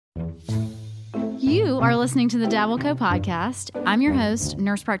You are listening to the Dabbleco podcast. I'm your host,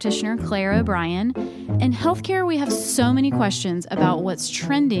 nurse practitioner Claire O'Brien. In healthcare, we have so many questions about what's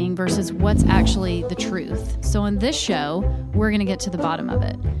trending versus what's actually the truth. So in this show, we're going to get to the bottom of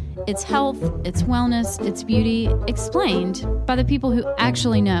it. It's health, it's wellness, it's beauty, explained by the people who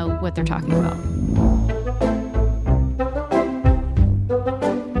actually know what they're talking about.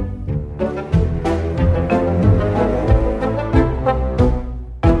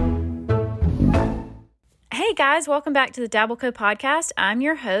 Hey guys, welcome back to the Dabbleco podcast. I'm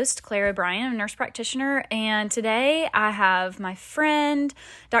your host, Claire O'Brien. I'm a nurse practitioner, and today I have my friend,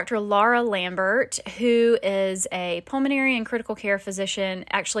 Dr. Lara Lambert, who is a pulmonary and critical care physician,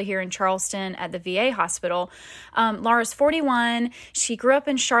 actually here in Charleston at the VA hospital. Lara's 41. She grew up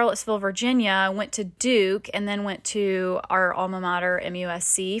in Charlottesville, Virginia, went to Duke, and then went to our alma mater,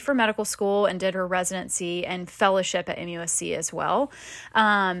 MUSC, for medical school and did her residency and fellowship at MUSC as well.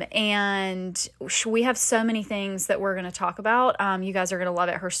 And we have so many things that we're going to talk about. You guys are going to love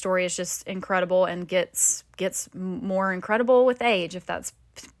it. Her story is just incredible and gets more incredible with age, if that's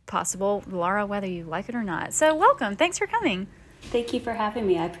possible, Lara, whether you like it or not. So welcome. Thanks for coming. Thank you for having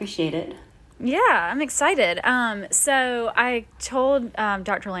me. I appreciate it. Yeah, I'm excited. So I told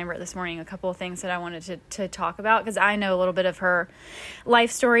Dr. Lambert this morning a couple of things that I wanted to talk about because I know a little bit of her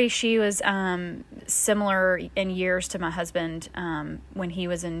life story. She was similar in years to my husband when he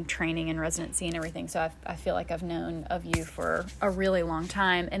was in training and residency and everything. So I feel like I've known of you for a really long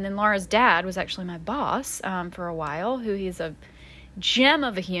time. And then Lara's dad was actually my boss for a while, who he's a gem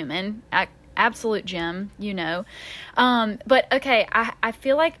of a human, absolute gem, you know. But okay, I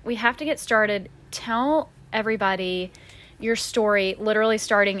feel like we have to get started. Tell everybody your story, literally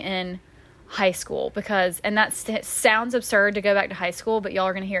starting in high school, and that sounds absurd to go back to high school, but y'all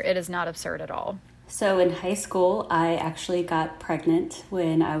are going to hear it is not absurd at all. So in high school, I actually got pregnant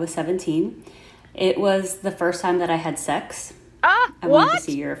when I was 17. It was the first time that I had sex. I wanted to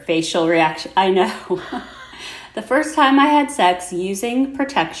see your facial reaction. I know. The first time I had sex using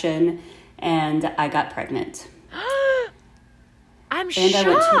protection, and I got pregnant. I'm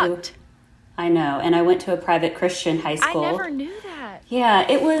shocked. I know. And I went to a private Christian high school. I never knew that. Yeah,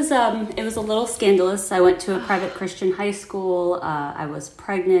 it was a little scandalous. I went to a private Christian high school. I was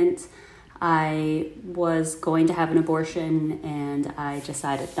pregnant. I was going to have an abortion, and I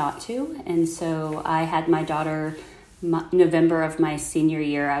decided not to. And so I had my daughter November of my senior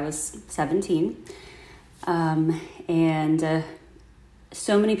year. I was 17.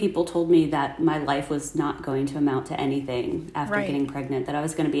 So many people told me that my life was not going to amount to anything after getting pregnant, that I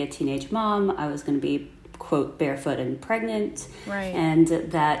was going to be a teenage mom, I was going to be, quote, barefoot and pregnant, and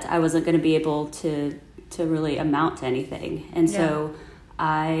that I wasn't going to be able to really amount to anything. And so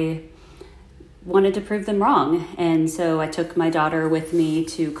I wanted to prove them wrong. And so I took my daughter with me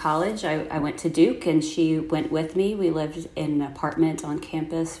to college. I went to Duke, and she went with me. We lived in an apartment on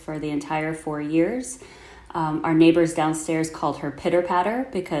campus for the entire 4 years. Our neighbors downstairs called her Pitter Patter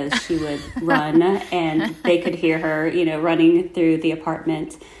because she would run and they could hear her, running through the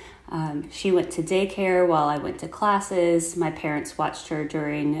apartment. She went to daycare while I went to classes. My parents watched her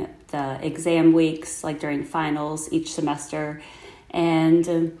during the exam weeks, like during finals each semester.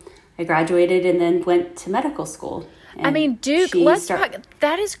 And I graduated and then went to medical school. And Duke,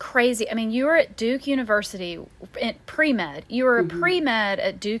 that is crazy. You were at Duke University in pre-med. You were a pre-med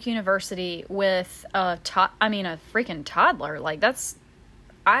at Duke University with a freaking toddler.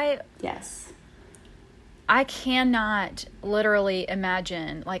 Yes. I cannot literally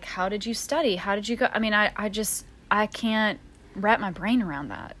imagine, how did you study? How did you go? I can't wrap my brain around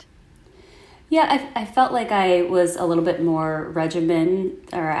that. Yeah, I felt like I was a little bit more regimen,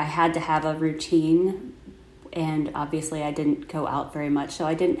 or I had to have a routine. And obviously I didn't go out very much, so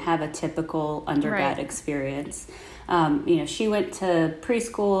I didn't have a typical undergrad experience. She went to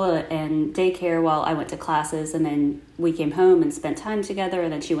preschool and daycare while I went to classes, and then we came home and spent time together,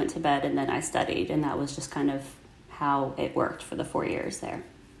 and then she went to bed, and then I studied, and that was just kind of how it worked for the 4 years there.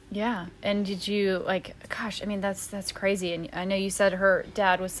 Yeah. And did you, that's crazy. And I know you said her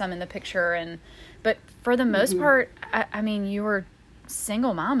dad was some in the picture, but for the most part, you were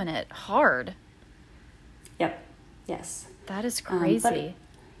single mom in it hard. Yep. Yes. That is crazy.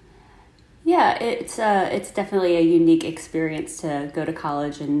 It's definitely a unique experience to go to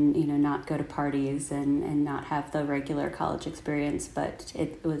college and, not go to parties and not have the regular college experience, but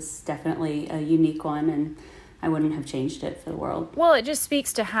it was definitely a unique one, and I wouldn't have changed it for the world. Well, it just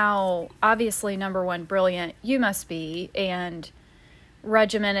speaks to how obviously, number one, brilliant you must be, and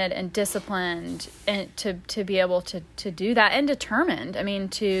regimented and disciplined, and to be able to do that, and determined.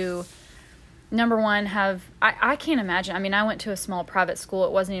 number one, I can't imagine. I mean, I went to a small private school.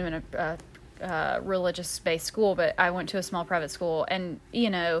 It wasn't even a religious-based school, but I went to a small private school, and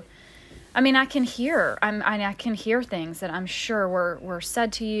I mean, I can hear things that I'm sure were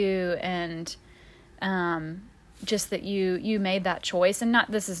said to you, and just that you made that choice. And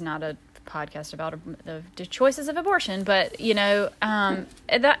this is not a podcast about the choices of abortion, but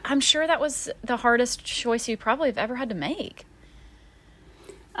that I'm sure that was the hardest choice you probably have ever had to make.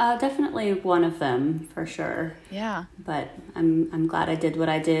 Definitely one of them, for sure. Yeah. But I'm glad I did what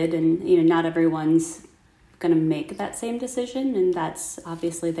I did, and not everyone's going to make that same decision, and that's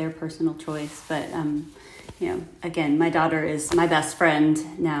obviously their personal choice. But again, my daughter is my best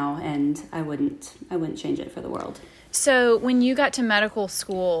friend now, and I wouldn't change it for the world. So when you got to medical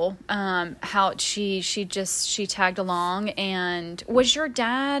school, how she tagged along, and was your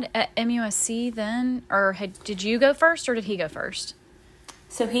dad at MUSC then, or did you go first, or did he go first?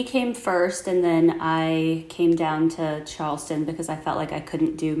 So he came first, and then I came down to Charleston because I felt like I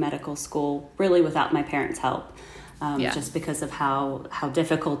couldn't do medical school really without my parents' help, just because of how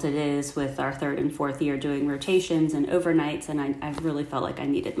difficult it is with our third and fourth year doing rotations and overnights, and I really felt like I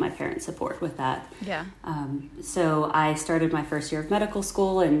needed my parents' support with that. Yeah. So I started my first year of medical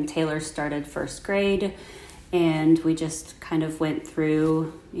school, and Taylor started first grade, and we just kind of went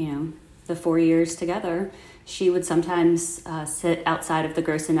through, the 4 years together. She would sometimes sit outside of the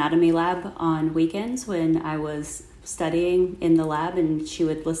gross anatomy lab on weekends when I was studying in the lab, and she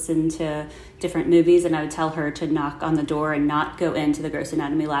would listen to different movies, and I would tell her to knock on the door and not go into the gross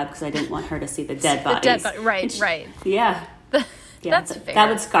anatomy lab because I didn't want her to see the dead bodies. Right. Yeah. That's fair. That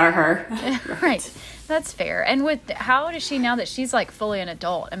would scar her. Right. That's fair. And how old is she now that she's like fully an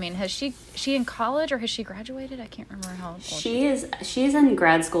adult? I mean, has she in college, or has she graduated? I can't remember how old she is. She's in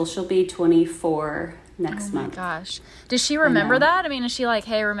grad school. She'll be 24 next month. Oh my gosh. Does she remember that? I mean, is she like,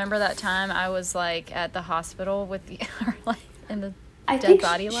 hey, remember that time I was like at the hospital with you, or like in the dead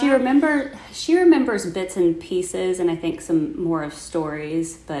body lab? She remembers bits and pieces, and I think some more of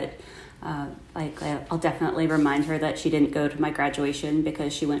stories, but I'll definitely remind her that she didn't go to my graduation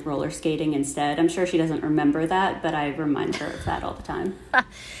because she went roller skating instead. I'm sure she doesn't remember that, but I remind her of that all the time.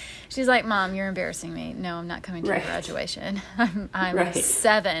 She's like, Mom, you're embarrassing me. No, I'm not coming to your graduation. I'm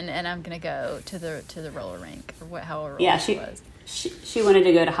 7, and I'm going to go to the roller rink, or however old she was. She wanted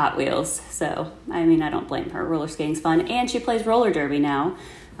to go to Hot Wheels, so, I mean, I don't blame her. Roller skating's fun. And she plays roller derby now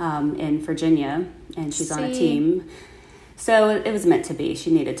in Virginia, and she's on a team. So it was meant to be. She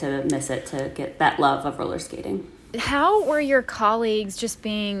needed to miss it to get that love of roller skating. How were your colleagues just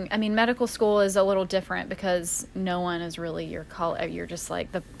being, I mean, medical school is a little different because no one is really your colleague. You're just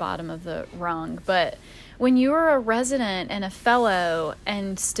like the bottom of the rung. But when you were a resident and a fellow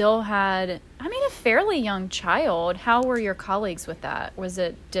and still had, a fairly young child, how were your colleagues with that? Was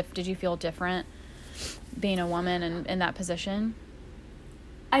it, did you feel different being a woman in that position?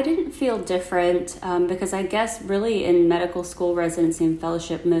 I didn't feel different because I guess really in medical school residency and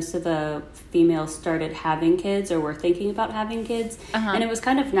fellowship, most of the females started having kids or were thinking about having kids. And it was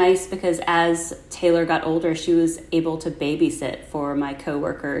kind of nice because as Taylor got older, she was able to babysit for my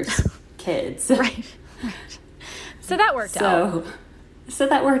coworkers' kids. Right. So that worked out. So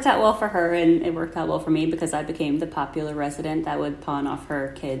that worked out well for her, and it worked out well for me because I became the popular resident that would pawn off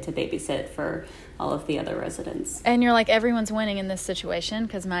her kid to babysit for all of the other residents. And you're like, everyone's winning in this situation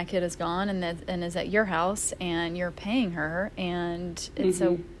because my kid is gone and is at your house, and you're paying her, and it's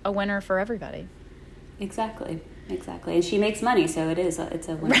a winner for everybody. Exactly. And she makes money, so it's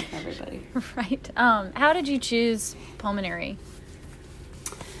a winner for everybody. Right. How did you choose pulmonary?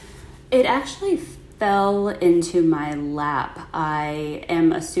 It actually fell into my lap. I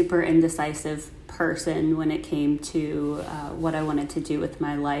am a super indecisive person when it came to what I wanted to do with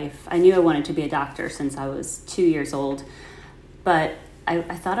my life. I knew I wanted to be a doctor since I was 2 years old, but I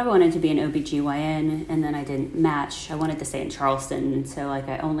thought I wanted to be an OBGYN, and then I didn't match. I wanted to stay in Charleston, and so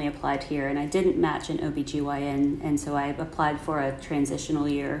I only applied here, and I didn't match an OBGYN, and so I applied for a transitional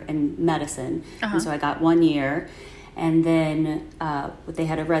year in medicine, and so I got 1 year. And then they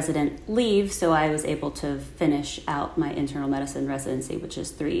had a resident leave, so I was able to finish out my internal medicine residency, which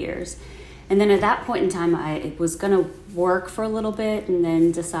is 3 years. And then at that point in time, I was going to work for a little bit and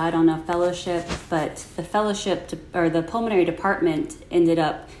then decide on a fellowship. But the the pulmonary department ended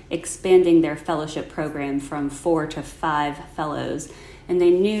up expanding their fellowship program from 4 to 5 fellows. And they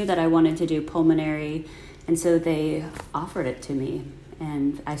knew that I wanted to do pulmonary, and so they offered it to me.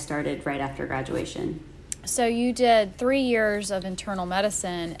 And I started right after graduation. So you did 3 years of internal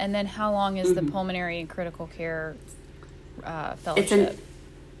medicine, and then how long is the pulmonary and critical care fellowship?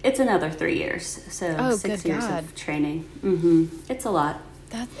 It's another 3 years, so 6 years of training. It's a lot.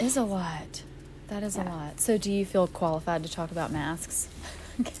 That is a lot. That is a lot. So do you feel qualified to talk about masks?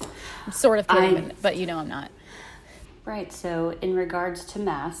 I'm sort of kidding, but I'm not. Right. So in regards to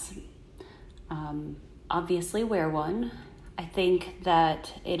masks, obviously wear one. I think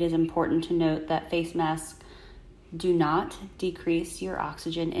that it is important to note that face masks do not decrease your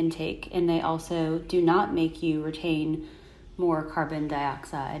oxygen intake, and they also do not make you retain more carbon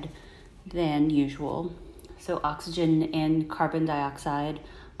dioxide than usual. So oxygen and carbon dioxide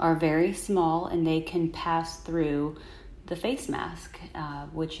are very small, and they can pass through the face mask,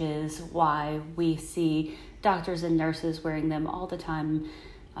 which is why we see doctors and nurses wearing them all the time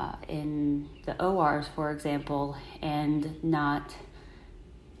in the ORs, for example, and not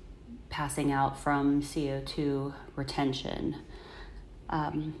passing out from CO2 retention.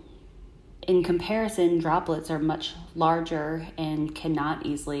 In comparison, droplets are much larger and cannot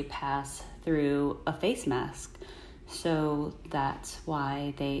easily pass through a face mask. So that's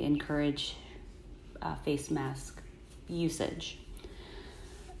why they encourage face mask usage.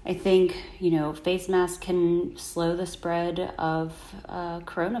 I think, face masks can slow the spread of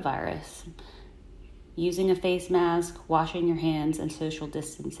coronavirus. Using a face mask, washing your hands, and social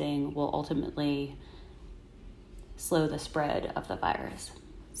distancing will ultimately slow the spread of the virus.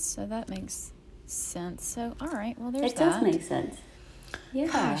 So that makes sense. So, all right, well, there's that. It does make sense. Yeah.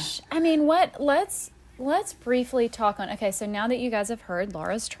 Gosh, I mean, let's briefly talk on, okay, so now that you guys have heard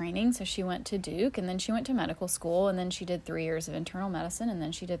Lara's training, so she went to Duke, and then she went to medical school, and then she did 3 years of internal medicine, and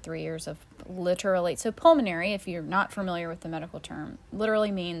then she did 3 years of literally, so pulmonary, if you're not familiar with the medical term,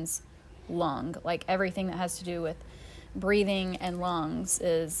 literally means lung. Like everything that has to do with breathing and lungs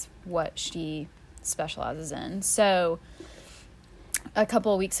is what she specializes in. So a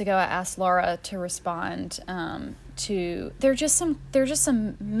couple of weeks ago, I asked Lara to respond to there's just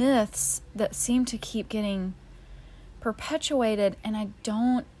some myths that seem to keep getting perpetuated, and I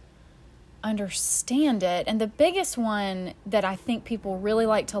don't understand it. And the biggest one that I think people really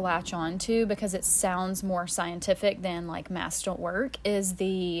like to latch on to because it sounds more scientific than like masks don't work is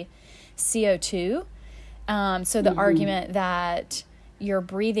the CO2. So the argument that you're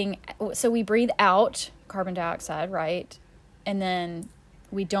breathing, so we breathe out carbon dioxide, right? And then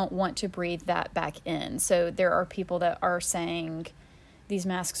we don't want to breathe that back in. So there are people that are saying these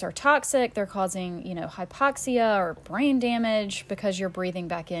masks are toxic. They're causing, hypoxia or brain damage because you're breathing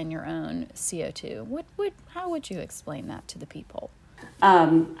back in your own CO2. How would you explain that to the people?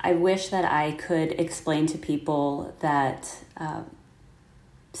 I wish that I could explain to people that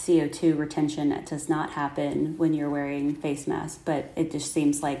CO2 retention does not happen when you're wearing face masks, but it just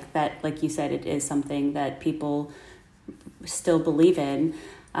seems like that, like you said, it is something that people still believe in.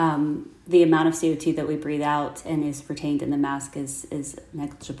 The amount of CO2 that we breathe out and is retained in the mask is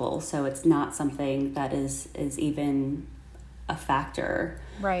negligible. So it's not something that is even a factor.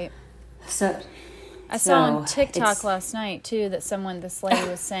 Right. So I saw on TikTok last night too that this lady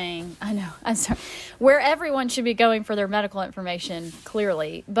was saying, I know, I'm sorry, where everyone should be going for their medical information,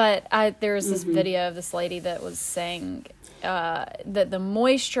 clearly. But there was this video of this lady that was saying that the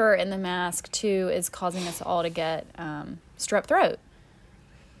moisture in the mask too is causing us all to get strep throat.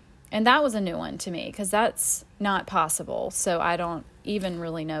 And that was a new one to me because that's not possible. So I don't even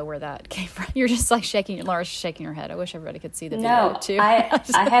really know where that came from. You're just like Laura's shaking her head. I wish everybody could see the video too. I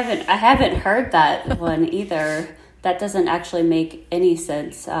haven't heard that one either. That doesn't actually make any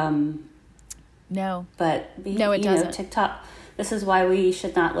sense. No. But it doesn't. TikTok. This is why we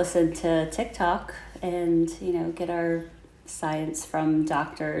should not listen to TikTok and get our science from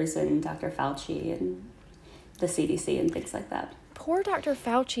doctors and Dr. Fauci and the CDC and things like that. Poor Dr.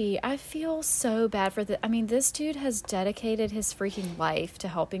 Fauci. I feel so bad for this dude has dedicated his freaking life to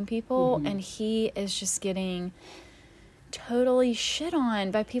helping people, and he is just getting totally shit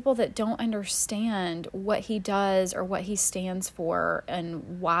on by people that don't understand what he does or what he stands for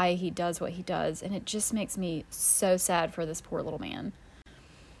and why he does what he does. And it just makes me so sad for this poor little man.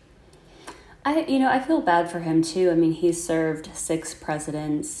 I feel bad for him too. I mean, he's served 6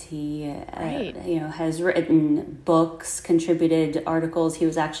 presidents. He, has written books, contributed articles. He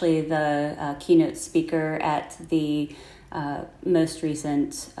was actually the keynote speaker at the most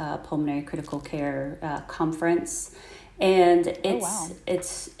recent pulmonary critical care conference. And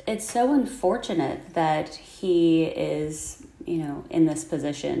it's so unfortunate that he is, in this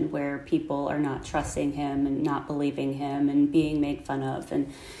position where people are not trusting him and not believing him and being made fun of.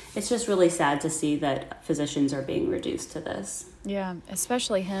 And it's just really sad to see that physicians are being reduced to this. Yeah,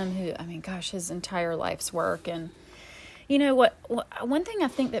 especially him who, his entire life's work. And one thing I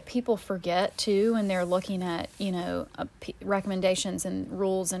think that people forget too when they're looking at, recommendations and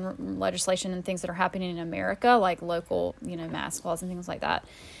rules and legislation and things that are happening in America, like local, mask laws and things like that.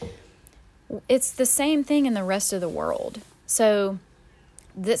 it's the same thing in the rest of the world. So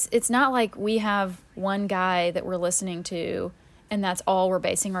it's not like we have one guy that we're listening to and that's all we're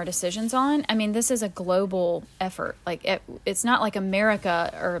basing our decisions on. I mean, this is a global effort. Like it's not like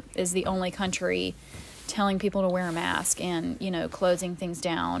America is the only country telling people to wear a mask and, closing things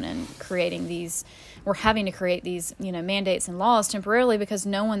down and we're having to create these, mandates and laws temporarily because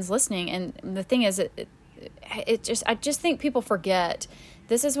no one's listening. And the thing is, I just think people forget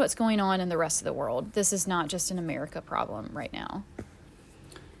this is what's going on in the rest of the world. This is not just an America problem right now.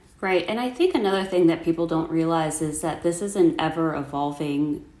 Right. And I think another thing that people don't realize is that this is an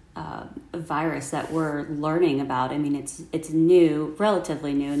ever-evolving virus that we're learning about. I mean, it's new,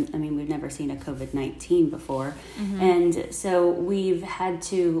 relatively new. I mean, we've never seen a COVID-19 before. Mm-hmm. And so we've had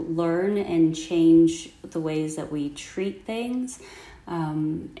to learn and change the ways that we treat things.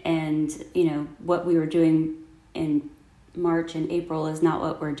 And, what we were doing in March and April is not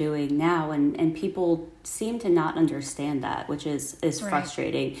what we're doing now, and people seem to not understand that, which is right.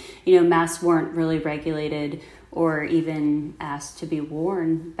 Frustrating. Masks weren't really regulated or even asked to be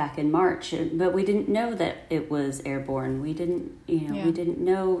worn back in March, but we didn't know that it was airborne. We didn't, we didn't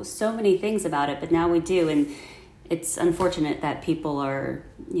know so many things about it, but now we do, and it's unfortunate that people are,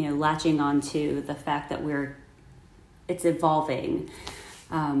 latching onto the fact that it's evolving.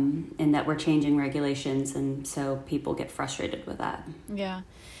 And that we're changing regulations, and so people get frustrated with that. Yeah.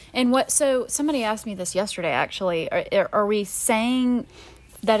 And so somebody asked me this yesterday, actually. Are we saying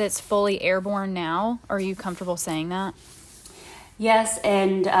that it's fully airborne now? Are you comfortable saying that? Yes,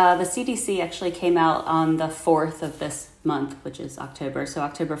 and the CDC actually came out on the 4th of this month, which is October. So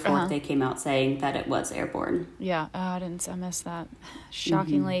October 4th, They came out saying that it was airborne. Yeah. I missed that.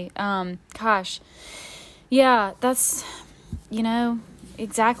 Shockingly. Mm-hmm. Gosh. Yeah, that's,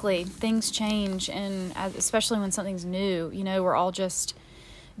 exactly. Things change, and especially when something's new, we're all just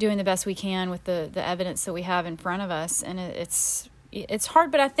doing the best we can with the evidence that we have in front of us, and it's hard,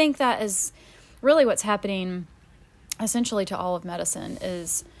 but I think that is really what's happening essentially to all of medicine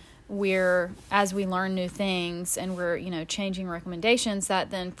is as we learn new things and we're, changing recommendations, that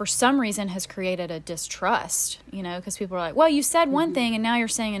then for some reason has created a distrust, because people are like, well, you said one thing and now you're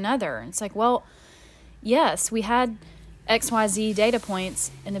saying another. And it's like, well, yes, we had XYZ data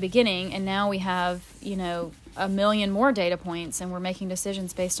points in the beginning, and now we have, a million more data points, and we're making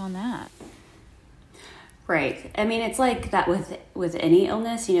decisions based on that. Right. I mean, it's like that with any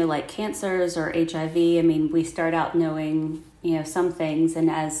illness, like cancers or HIV. I mean, we start out knowing, some things, and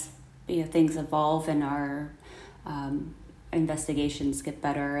as, things evolve and our investigations get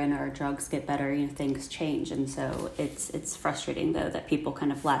better and our drugs get better, things change. And so it's frustrating, though, that people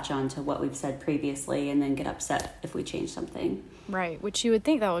kind of latch on to what we've said previously and then get upset if we change something. Right, which you would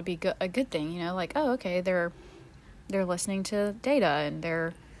think that would be a good thing, like, oh, okay, they're listening to data and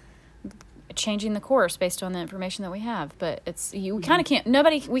they're changing the course based on the information that we have. But we kind of can't,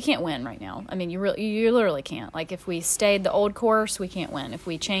 we can't win right now. I mean, you literally can't. Like, if we stayed the old course, we can't win. If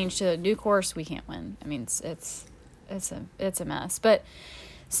we change to a new course, we can't win. I mean, it's a mess. But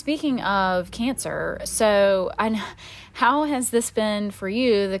speaking of cancer, how has this been for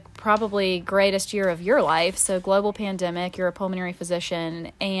you, the probably greatest year of your life? So global pandemic, you're a pulmonary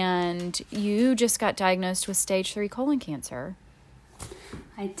physician, and you just got diagnosed with stage 3 colon cancer.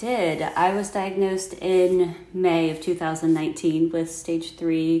 I did. I was diagnosed in May of 2019 with stage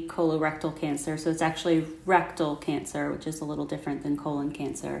 3 colorectal cancer. So it's actually rectal cancer, which is a little different than colon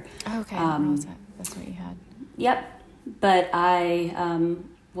cancer. Okay. That's what you had. Yep. But I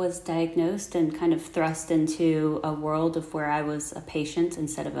was diagnosed and kind of thrust into a world of where I was a patient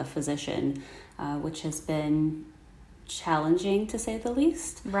instead of a physician, which has been challenging, to say the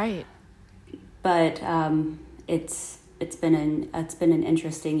least. Right. But it's been an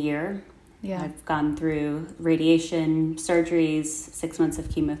interesting year. Yeah. I've gone through radiation, surgeries, 6 months of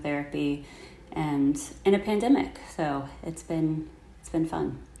chemotherapy, and in a pandemic. So it's been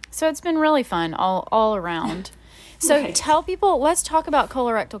fun. So it's been really fun all around. So right. Tell people, let's talk about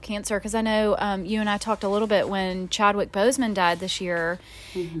colorectal cancer, because I know you and I talked a little bit when Chadwick Boseman died this year,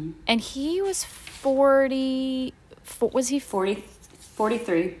 and he was 43?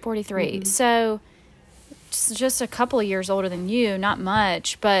 43. So just a couple of years older than you, not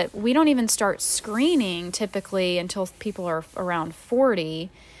much, but we don't even start screening typically until people are around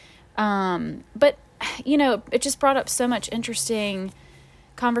 40. But, it just brought up so much interesting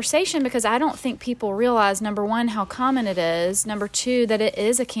conversation, because I don't think people realize, number one, how common it is, number two, that it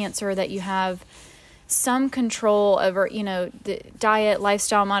is a cancer that you have some control over, the diet,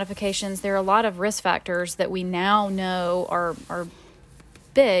 lifestyle modifications. There are a lot of risk factors that we now know are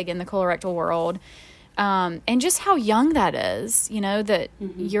big in the colorectal world. And just how young that is, that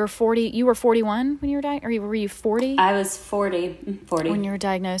you're 40, you were 41 when you were diagnosed, or were you 40? I was 40 when you were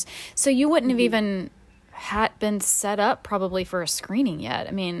diagnosed. So you wouldn't have even had been set up probably for a screening yet.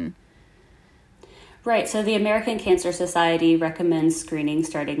 I mean, right. So the American Cancer Society recommends screening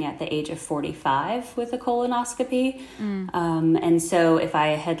starting at the age of 45 with a colonoscopy. And so if I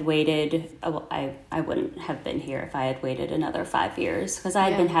had waited, I wouldn't have been here if I had waited another 5 years, because I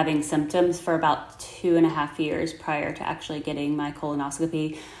had been having symptoms for about 2.5 years prior to actually getting my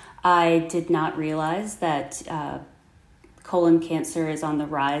colonoscopy. I did not realize that colon cancer is on the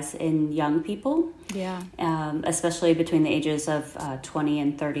rise in young people. Yeah. Especially between the ages of 20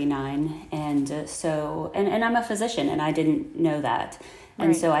 and 39. And and I'm a physician, and I didn't know that.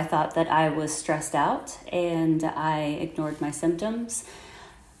 And so I thought that I was stressed out, and I ignored my symptoms,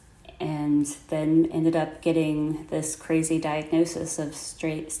 and then ended up getting this crazy diagnosis of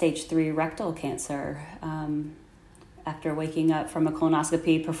stage 3 rectal cancer after waking up from a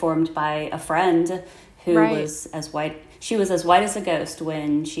colonoscopy performed by a friend who was as white. She was as white as a ghost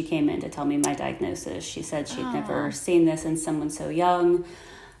when she came in to tell me my diagnosis. She said she'd never seen this in someone so young.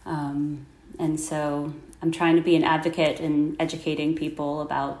 And so I'm trying to be an advocate in educating people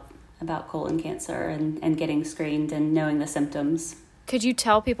about colon cancer and getting screened and knowing the symptoms. Could you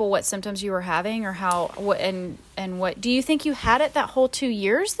tell people what symptoms you were having, or what do you think you had it that whole 2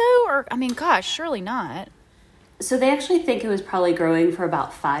 years though? Or, I mean, gosh, surely not. So they actually think it was probably growing for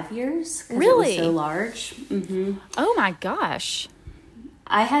about 5 years. Really? It was so large. Mm-hmm. Oh my gosh.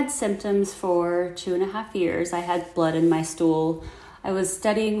 I had symptoms for 2.5 years. I had blood in my stool. I was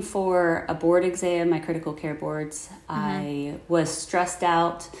studying for a board exam, my critical care boards. I was stressed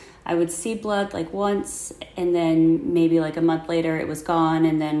out. I would see blood like once, and then maybe like a month later it was gone,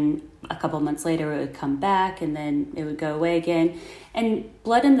 and then a couple months later it would come back, and then it would go away again. And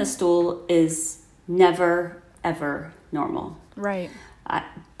blood in the stool is never ever normal. Right.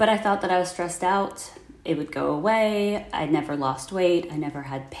 But I thought that I was stressed out. It would go away. I never lost weight. I never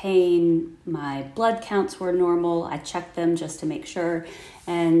had pain. My blood counts were normal. I checked them just to make sure.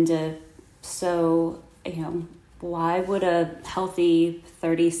 And so, why would a healthy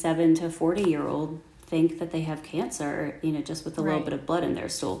 37 to 40-year-old think that they have cancer, just with a little bit of blood in their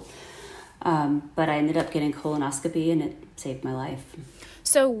stool? But I ended up getting colonoscopy, and it saved my life.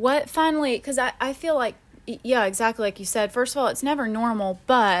 So what finally, because I feel like, yeah, exactly like you said. First of all, it's never normal,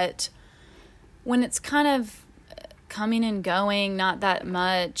 but when it's kind of coming and going, not that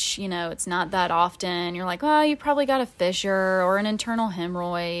much, it's not that often, you're like, well, you probably got a fissure or an internal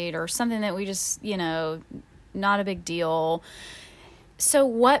hemorrhoid or something that we just, not a big deal. So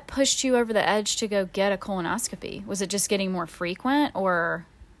what pushed you over the edge to go get a colonoscopy? Was it just getting more frequent or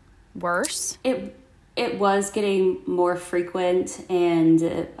worse? It was getting more frequent,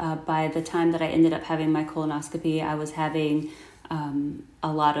 and by the time that I ended up having my colonoscopy, I was having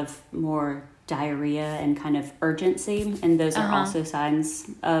a lot of more diarrhea and kind of urgency, and those are also signs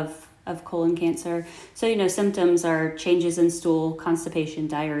of colon cancer. So, symptoms are changes in stool, constipation,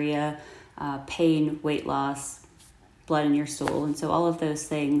 diarrhea, pain, weight loss, blood in your stool, and so all of those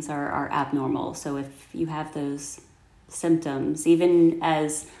things are abnormal. So if you have those symptoms, even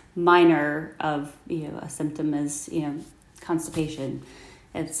as minor of a symptom as constipation,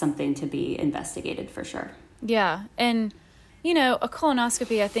 it's something to be investigated for sure. Yeah. And a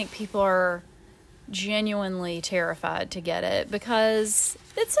colonoscopy, I think people are genuinely terrified to get it because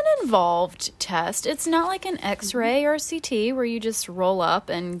it's an involved test. It's not like an x-ray or a CT where you just roll up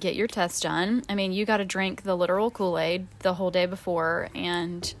and get your test done. I mean, you got to drink the literal Kool-Aid the whole day before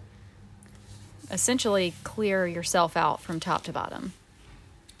and essentially clear yourself out from top to bottom.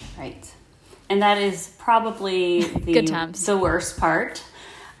 Right. And that is probably the worst part.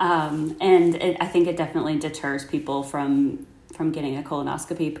 I think it definitely deters people from getting a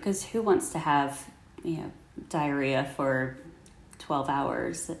colonoscopy, because who wants to have, diarrhea for 12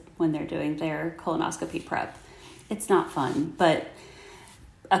 hours when they're doing their colonoscopy prep? It's not fun, but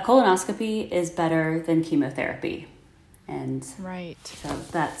a colonoscopy is better than chemotherapy. And so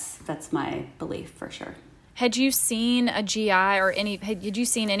that's my belief for sure. Had you seen a GI or had you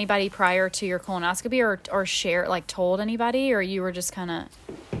seen anybody prior to your colonoscopy or told anybody, or you were just kind of?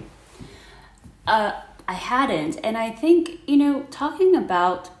 I hadn't. And I think, talking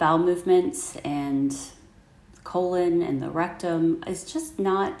about bowel movements and colon and the rectum is just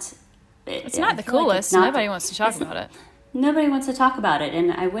not. It's not the coolest. Nobody wants to talk about it. Nobody wants to talk about it.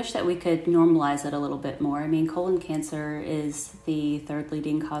 And I wish that we could normalize it a little bit more. I mean, colon cancer is the third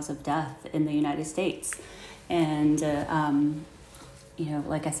leading cause of death in the United States. And,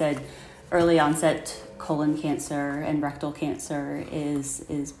 like I said, early onset colon cancer and rectal cancer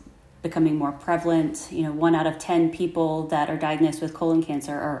is becoming more prevalent. 1 out of 10 people that are diagnosed with colon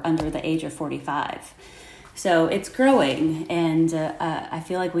cancer are under the age of 45. So it's growing, and I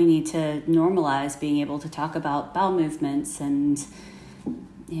feel like we need to normalize being able to talk about bowel movements and,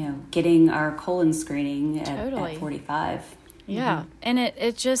 getting our colon screening at 45. Yeah. And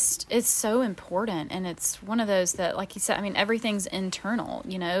it's so important. And it's one of those that, like you said, I mean, everything's internal,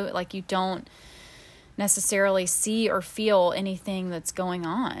 like you don't necessarily see or feel anything that's going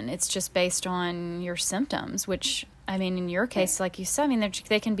on. It's just based on your symptoms, which, I mean, in your case, like you said, I mean,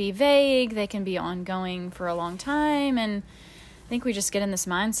 they can be vague, they can be ongoing for a long time. And I think we just get in this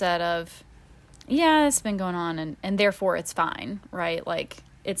mindset of, yeah, it's been going on and therefore it's fine, right? Like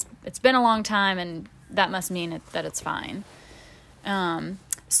it's been a long time and that must mean that it's fine.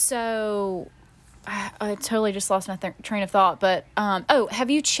 So I totally just lost my train of thought, but,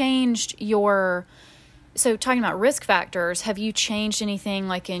 have you changed so talking about risk factors, have you changed anything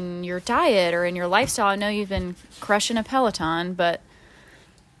like in your diet or in your lifestyle? I know you've been crushing a Peloton, but.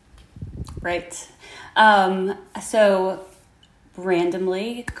 Right. So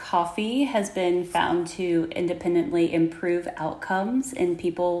randomly, coffee has been found to independently improve outcomes in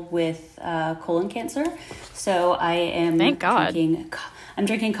people with colon cancer. So I am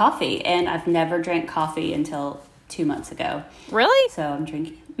drinking coffee, and I've never drank coffee until 2 months ago. Really? So I'm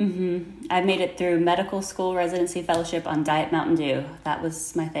drinking. I made it through medical school residency fellowship on Diet Mountain Dew. That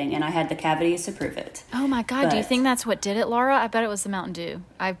was my thing, and I had the cavities to prove it. Oh my God! Do you think that's what did it, Laura? I bet it was the Mountain Dew.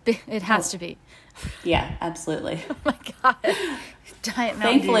 It has to be. Yeah, absolutely. Oh my God! Diet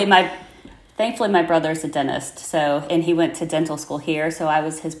Mountain Dew. Thankfully, my brother's a dentist, and he went to dental school here, so I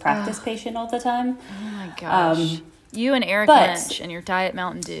was his practice patient all the time. Oh my gosh! You and Eric Lynch and your Diet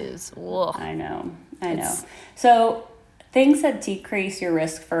Mountain Dews. Ugh. I know. So things that decrease your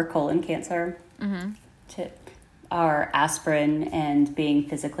risk for colon cancer are aspirin and being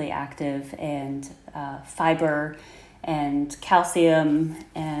physically active and fiber and calcium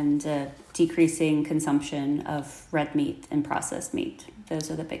and decreasing consumption of red meat and processed meat.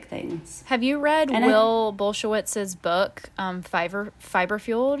 Those are the big things. Have you read Will Bolshewitz's book, Fiber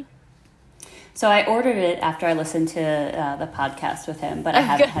Fueled? So I ordered it after I listened to the podcast with him, but I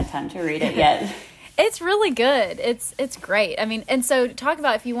haven't had time to read it yet. It's really good. It's great. I mean, and so talk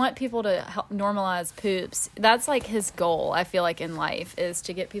about if you want people to help normalize poops, that's like his goal, I feel like, in life, is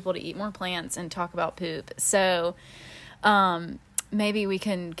to get people to eat more plants and talk about poop. So maybe we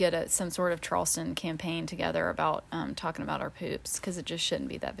can get some sort of Charleston campaign together about talking about our poops, because it just shouldn't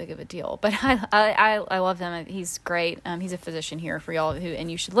be that big of a deal. But I love him. He's great. He's a physician here for y'all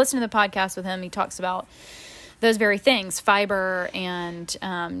and you should listen to the podcast with him. He talks about those very things, fiber and,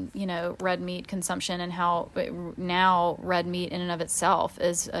 red meat consumption, and how now red meat in and of itself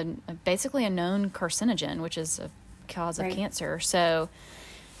is basically a known carcinogen, which is a cause of cancer. So,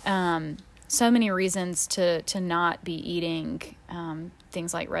 so many reasons to not be eating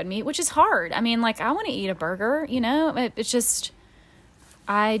things like red meat, which is hard. I mean, like, I want to eat a burger, it's just,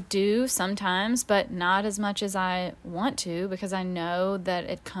 I do sometimes, but not as much as I want to, because I know that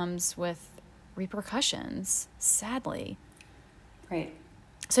it comes with repercussions, sadly. Right.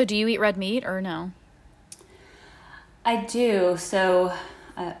 So do you eat red meat or no? I do. So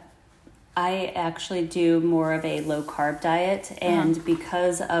I actually do more of a low carb diet, and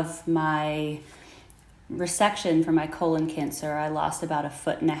because of my resection for my colon cancer, I lost about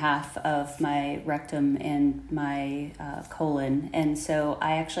 1.5 feet of my rectum and my colon, and so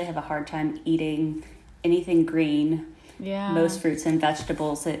I actually have a hard time eating anything green. Yeah. Most fruits and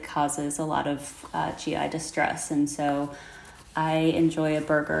vegetables. It causes a lot of GI distress, and so I enjoy a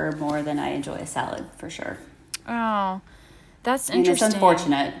burger more than I enjoy a salad, for sure. Oh, that's interesting. And it's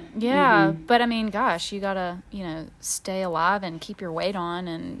unfortunate. Yeah, but I mean, gosh, you gotta, stay alive and keep your weight on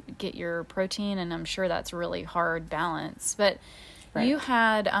and get your protein, and I'm sure that's a really hard balance. But you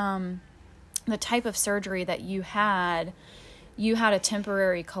had the type of surgery that you had a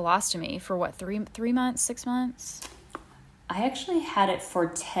temporary colostomy for what, 3 months, 6 months? I actually had it for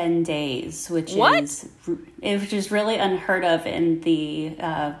 10 days, which is really unheard of in the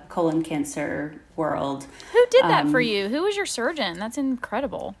colon cancer world. Who did that for you? Who was your surgeon? That's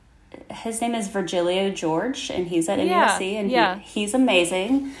incredible. His name is Virgilio George, and he's at NUSC, and he's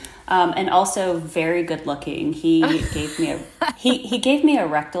amazing, and also very good looking. He gave me he gave me a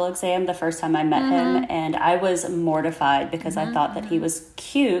rectal exam the first time I met him, and I was mortified because I thought that he was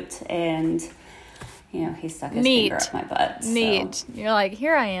cute, and he stuck his finger up my butt. Neat. So. You're like,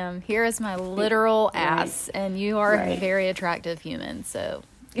 here I am. Here is my literal ass, and you are a very attractive human. So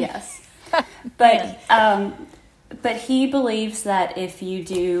yes, but But he believes that if you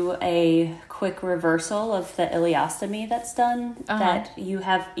do a quick reversal of the ileostomy that's done, that you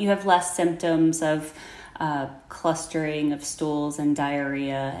have less symptoms of clustering of stools and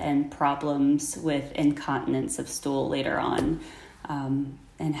diarrhea and problems with incontinence of stool later on.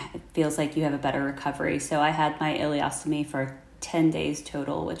 And it feels like you have a better recovery. So I had my ileostomy for 10 days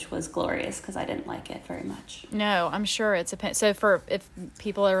total, which was glorious because I didn't like it very much. No, I'm sure it's a pain. So if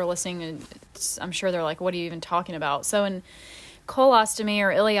people are listening, I'm sure they're like, what are you even talking about? So in colostomy or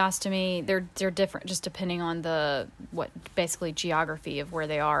ileostomy, they're different just depending on basically geography of where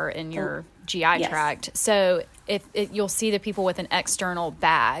they are in your GI tract. So you'll see the people with an external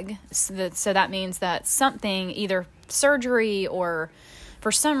bag. So that means that something, either surgery or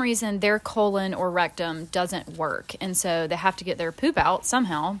for some reason their colon or rectum doesn't work. And so they have to get their poop out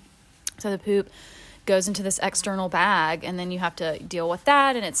somehow. So the poop goes into this external bag, and then you have to deal with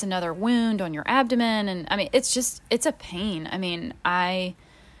that, and it's another wound on your abdomen. And I mean, it's a pain. I mean, I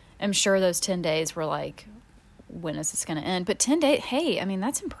am sure those 10 days were like, when is this going to end? But 10 days, hey, I mean,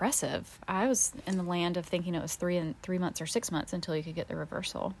 that's impressive. I was in the land of thinking it was 3 months or 6 months until you could get the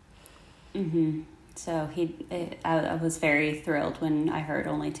reversal. Mm-hmm. So I was very thrilled when I heard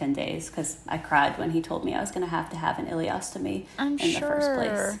only 10 days, because I cried when he told me I was going to have an ileostomy the first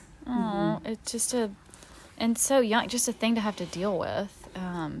place. Oh, it's just and so young, just a thing to have to deal with.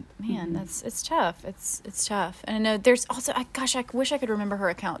 It's tough. It's tough. And I know there's also, I wish I could remember her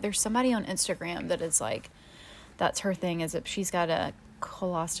account. There's somebody on Instagram that is like, that's her thing, is that she's got a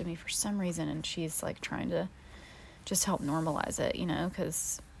colostomy for some reason, and she's like trying to just help normalize it,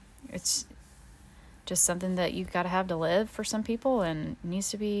 because it's just something that you've got to have to live for some people, and needs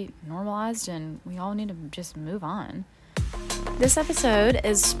to be normalized, and we all need to just move on. This episode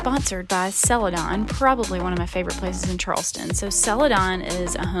is sponsored by Celadon, probably one of my favorite places in Charleston. So Celadon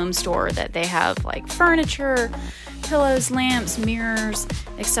is a home store that they have like furniture, pillows, lamps, mirrors,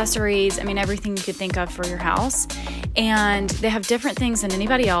 accessories. I mean, everything you could think of for your house. And they have different things than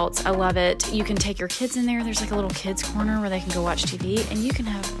anybody else. I love it. You can take your kids in there. There's like a little kids corner where they can go watch TV, and you can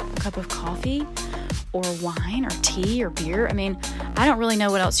have a cup of coffee or wine or tea or beer. I mean, I don't really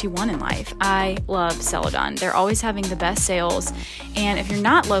know what else you want in life. I love Celadon. They're always having the best sales. And if you're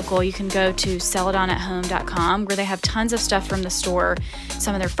not local, you can go to celadonathome.com, where they have tons of stuff from the store.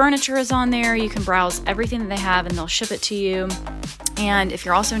 Some of their furniture is on there. You can browse everything that they have, and they'll ship it to you. And if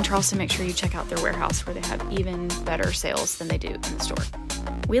you're also in Charleston, make sure you check out their warehouse, where they have even better sales than they do in the store.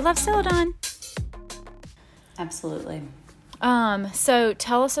 We love Celadon. Absolutely. So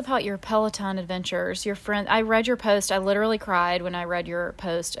tell us about your Peloton adventures. Your friend, I read your post. I literally cried when I read your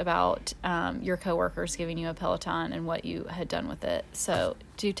post about your coworkers giving you a Peloton and what you had done with it. So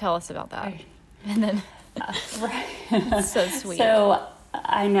do tell us about that. And then, right. So sweet. So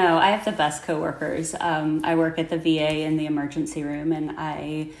I know I have the best coworkers. I work at the VA in the emergency room, and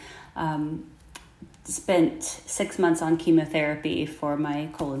I spent 6 months on chemotherapy for my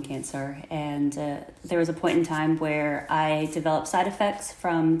colon cancer, and there was a point in time where I developed side effects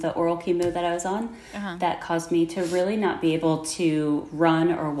from the oral chemo that I was on that caused me to really not be able to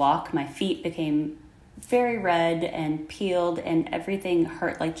run or walk. My feet became very red and peeled, and everything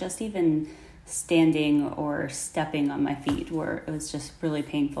hurt, like just even standing or stepping on my feet, where it was just really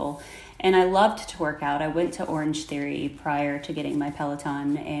painful. And I loved to work out. I went to Orange Theory prior to getting my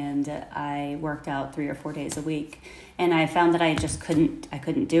Peloton, and I worked out 3 or 4 days a week. And I found that I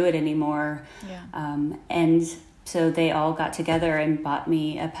couldn't do it anymore. Yeah. And so they all got together and bought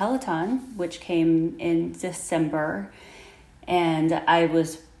me a Peloton, which came in December. And I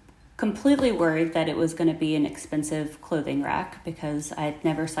was completely worried that it was going to be an expensive clothing rack, because I had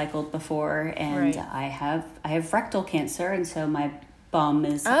never cycled before, and I have rectal cancer, and so my bum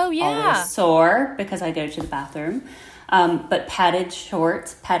is always sore because I go to the bathroom. But padded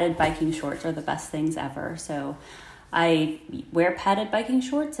biking shorts are the best things ever. So I wear padded biking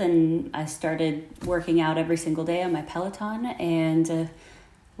shorts, and I started working out every single day on my Peloton. And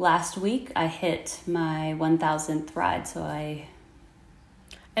last week I hit my 1,000th ride. So I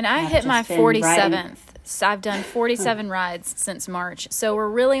hit my 47th. So I've done 47 rides since March. So we're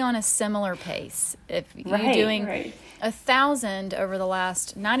really on a similar pace. If you're doing 1,000 over the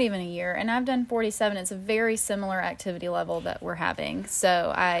last, not even a year, and I've done 47, it's a very similar activity level that we're having.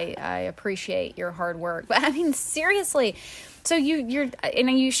 So I appreciate your hard work. But I mean, seriously, so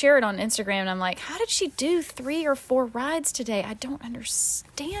you share it on Instagram, and I'm like, how did she do 3 or 4 rides today? I don't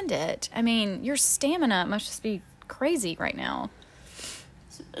understand it. I mean, your stamina must just be crazy right now.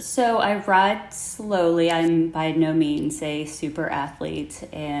 So I ride slowly. I'm by no means a super athlete,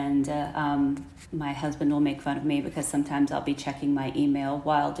 and my husband will make fun of me because sometimes I'll be checking my email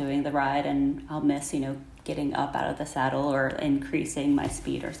while doing the ride, and I'll miss, getting up out of the saddle or increasing my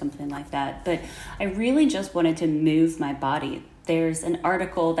speed or something like that. But I really just wanted to move my body. There's an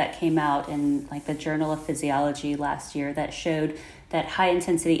article that came out in like the Journal of Physiology last year that showed that high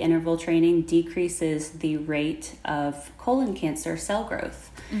intensity interval training decreases the rate of colon cancer cell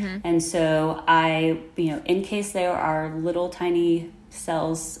growth. And so in case there are little tiny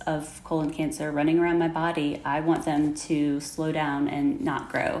cells of colon cancer running around my body, I want them to slow down and not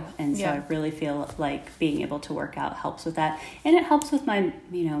grow. And so I really feel like being able to work out helps with that. And it helps with my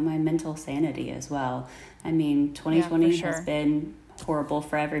mental sanity as well. I mean, 2020 has been horrible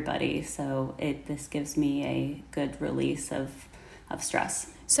for everybody. So this gives me a good release of stress.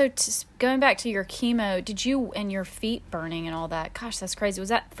 So going back to your chemo, did you, and your feet burning and all that, gosh, that's crazy. Was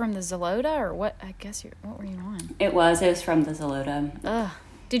that from the Xylota or what? I guess what were you on? It was from the Xylota. Ugh.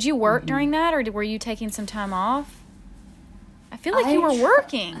 Did you work during that, or were you taking some time off? I feel like you were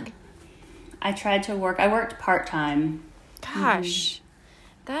working. I tried to work. I worked part-time. Gosh.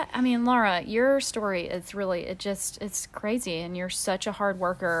 Lara, your story is really, it's crazy, and you're such a hard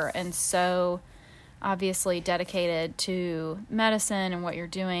worker and so obviously dedicated to medicine and what you're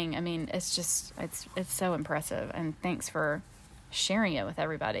doing. I mean, it's so impressive, and thanks for sharing it with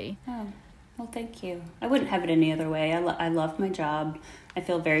everybody. Oh, well, thank you. I wouldn't have it any other way. I love my job. I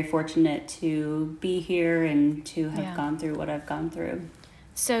feel very fortunate to be here and to have gone through what I've gone through.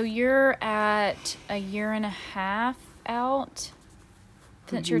 So you're at a year and a half out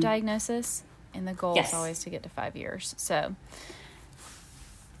since your diagnosis, and the goal is always to get to 5 years. So,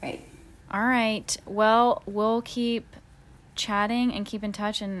 right. All right. Well, we'll keep chatting and keep in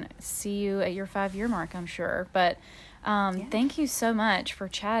touch and see you at your 5-year mark, I'm sure. But thank you so much for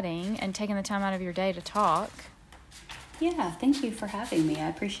chatting and taking the time out of your day to talk. Yeah, thank you for having me. I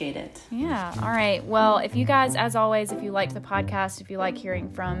appreciate it. Yeah. All right. Well, if you guys, as always, if you liked the podcast, if you like hearing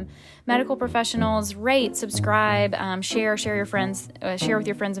from medical professionals, rate, subscribe, share with your friends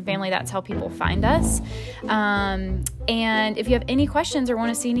and family. That's how people find us. And if you have any questions or want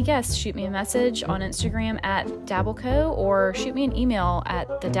to see any guests, shoot me a message on Instagram at dabbleco, or shoot me an email at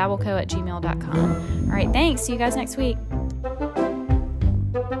thedabbleco@gmail.com. All right. Thanks. See you guys next week.